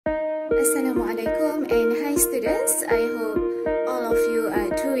Assalamualaikum and hi students, I hope all of you are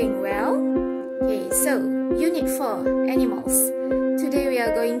doing well. Okay, so Unit 4 Animals. Today we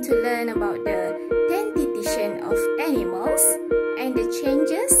are going to learn about the dentition of animals and the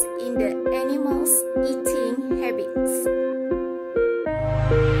changes in the animals' eating habits.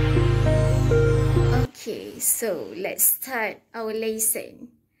 Okay, so let's start our lesson.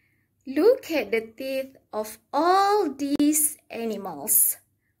 Look at the teeth of all these animals.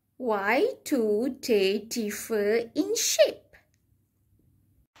 Why do they differ in shape?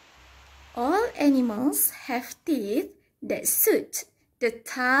 All animals have teeth that suit the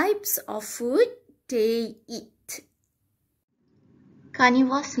types of food they eat.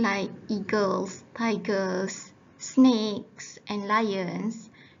 Carnivores like eagles, tigers, snakes, and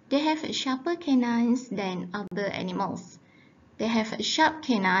lions, they have sharper canines than other animals. They have sharp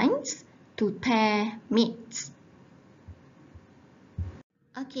canines to tear meat.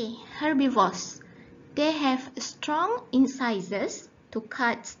 Okay, herbivores. They have strong incisors to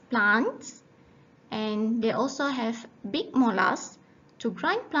cut plants, and they also have big molars to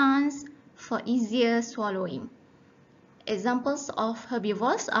grind plants for easier swallowing. Examples of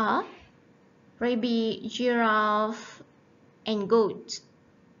herbivores are rabbit, giraffe, and goat.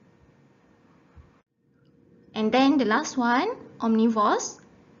 And then the last one, omnivores.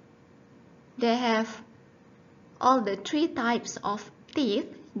 They have all the three types of teeth,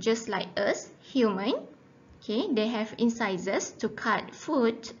 just like us, human. Okay, they have incisors to cut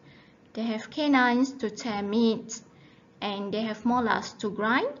food, they have canines to tear meat, and they have molars to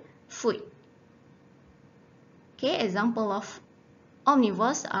grind food. Okay, example of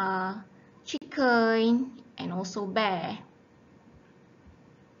omnivores are chicken and also bear.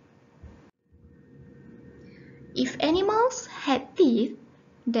 If animals had teeth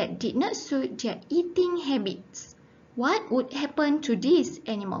that did not suit their eating habits, what would happen to these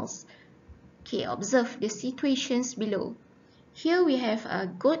animals? Okay, observe the situations below. Here we have a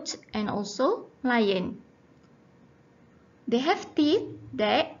goat and also lion. They have teeth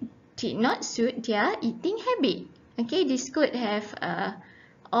that did not suit their eating habit. Okay, this goat have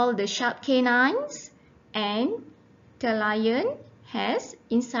all the sharp canines, and the lion has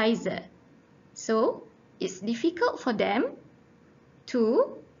incisor. So it's difficult for them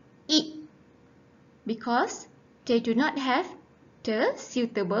to eat because they do not have the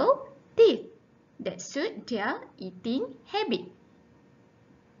suitable teeth that suit their eating habit.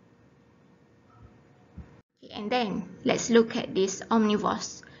 Okay, and then let's look at these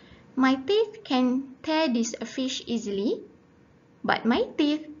omnivores. My teeth can tear this fish easily, but my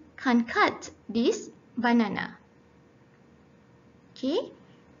teeth can't cut this banana. Okay,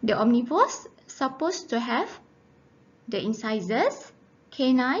 the omnivores supposed to have the incisors,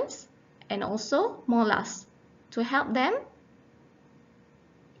 canines, and also molars to help them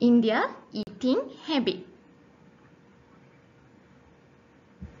in their eating habit.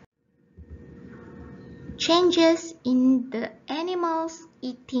 Changes in the animals'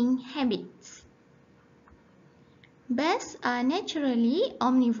 eating habits. Bears are naturally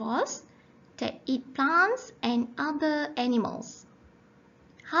omnivores that eat plants and other animals.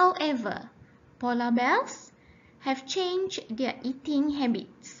 However, polar bears have changed their eating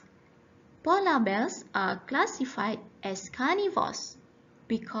habits. Polar bears are classified as carnivores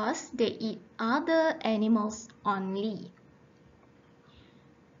because they eat other animals only.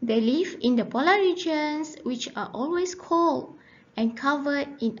 They live in the polar regions, which are always cold and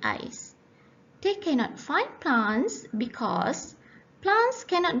covered in ice. They cannot find plants because plants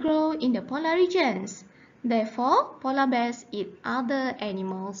cannot grow in the polar regions. Therefore, polar bears eat other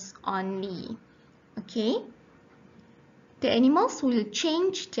animals only. Okay? The animals will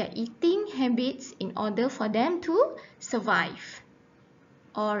change their eating habits in order for them to survive,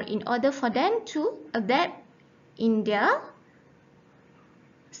 or in order for them to adapt in their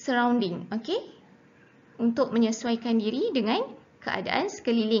surrounding. Okay? Untuk menyesuaikan diri dengan keadaan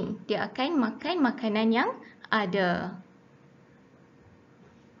sekeliling. Dia akan makan makanan yang ada.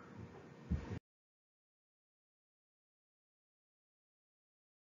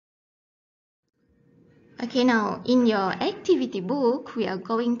 Okay, now in your activity book, we are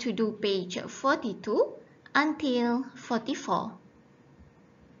going to do page 42 until 44.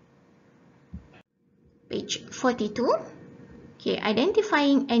 Page 42. Okay,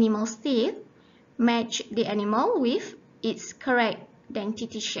 identifying animal's teeth. Match the animal with its correct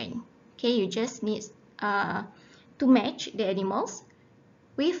dentition. Okay, you just need to match the animals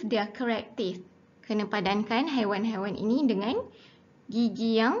with their correct teeth. Kena padankan haiwan-haiwan ini dengan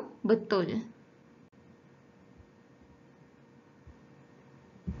gigi yang betul.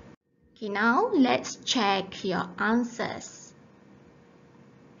 Okay, now let's check your answers.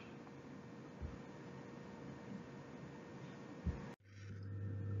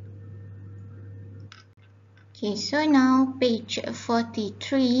 Okay, so now page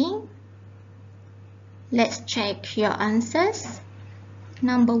 43. Let's check your answers.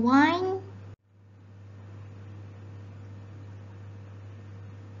 Number 1.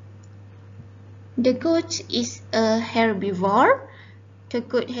 The goat is a herbivore. The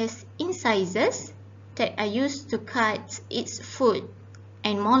goat has incisors that are used to cut its food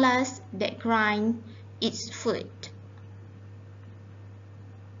and molars that grind its food.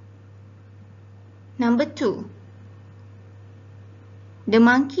 Number 2. The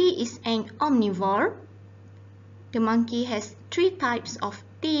monkey is an omnivore. The monkey has 3 types of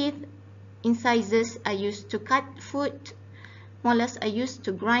teeth. Incisors are used to cut food, molars are used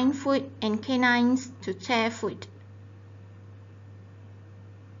to grind food, and canines to tear food.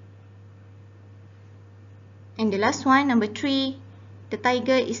 And the last one, number 3, the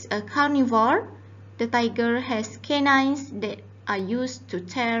tiger is a carnivore. The tiger has canines that are used to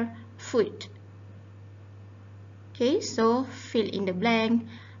tear food. Okay, so fill in the blank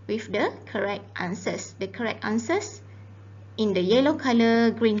with the correct answers. The correct answers in the yellow color,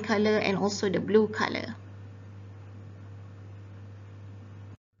 green color, and also the blue color.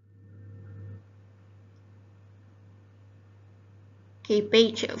 Okay,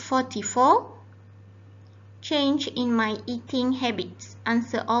 page 44. Change in my eating habits.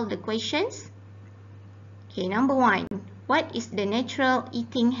 Answer all the questions. Okay, number 1. What is the natural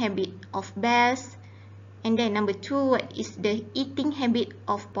eating habit of bears? And then number 2, what is the eating habit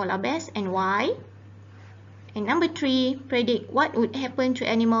of polar bears and why? And number 3, predict what would happen to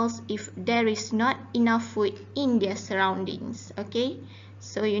animals if there is not enough food in their surroundings. Okay,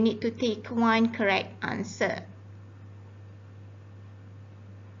 so you need to take one correct answer.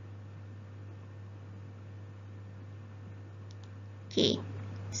 Okay,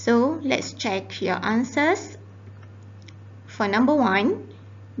 so let's check your answers. For number 1,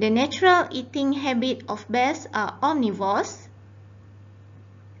 the natural eating habit of bears are omnivores.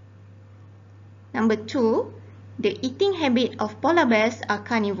 Number 2, the eating habit of polar bears are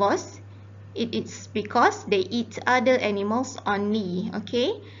carnivores. It is because they eat other animals only,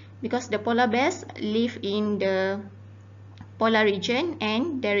 okay? Because the polar bears live in the polar region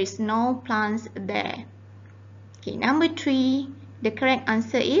and there is no plants there. Okay, number 3, the correct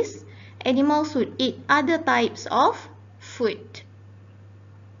answer is animals would eat other types of food.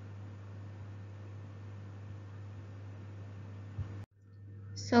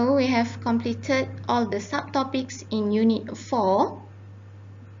 So we have completed all the subtopics in Unit 4.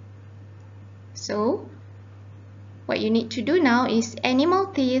 So what you need to do now is animal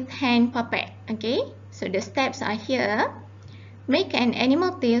teeth hand puppet. Okay, so the steps are here. Make an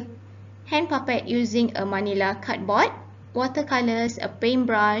animal teeth hand puppet using a manila cardboard, watercolors, a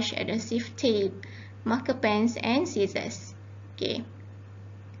paintbrush, adhesive tape, marker pens, and scissors. Okay.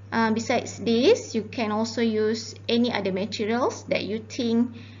 Besides this, you can also use any other materials that you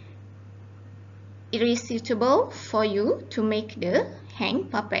think it is suitable for you to make the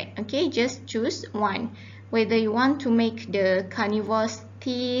hand puppet. Okay, just choose one. Whether you want to make the carnivore's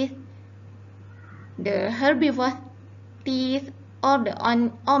teeth, the herbivore teeth, or the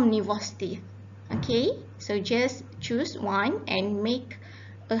omnivore's teeth. Okay, so just choose one and make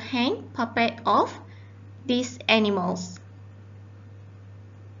a hand puppet of these animals.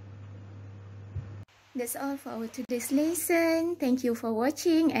 That's all for our today's lesson. Thank you for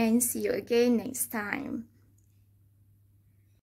watching and see you again next time.